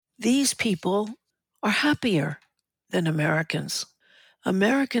These people are happier than Americans.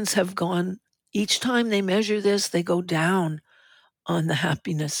 Americans have gone, each time they measure this, they go down on the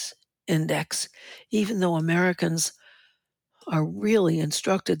happiness index, even though Americans are really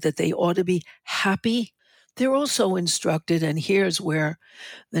instructed that they ought to be happy. They're also instructed, and here's where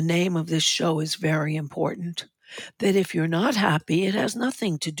the name of this show is very important, that if you're not happy, it has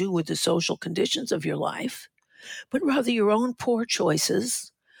nothing to do with the social conditions of your life, but rather your own poor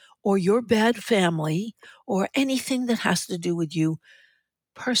choices or your bad family or anything that has to do with you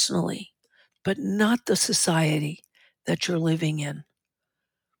personally, but not the society that you're living in.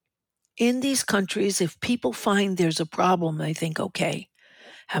 In these countries, if people find there's a problem, they think, okay,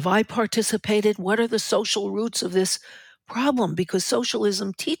 have I participated? What are the social roots of this problem? Because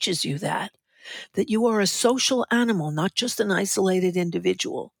socialism teaches you that you are a social animal, not just an isolated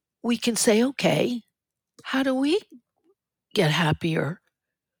individual. We can say, okay, how do we get happier?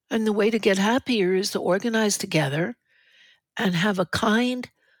 And the way to get happier is to organize together and have a kind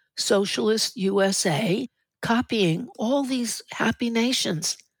socialist USA copying all these happy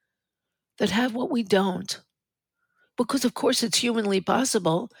nations that have what we don't. Because, of course, it's humanly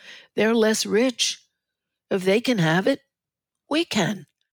possible. They're less rich. If they can have it, we can.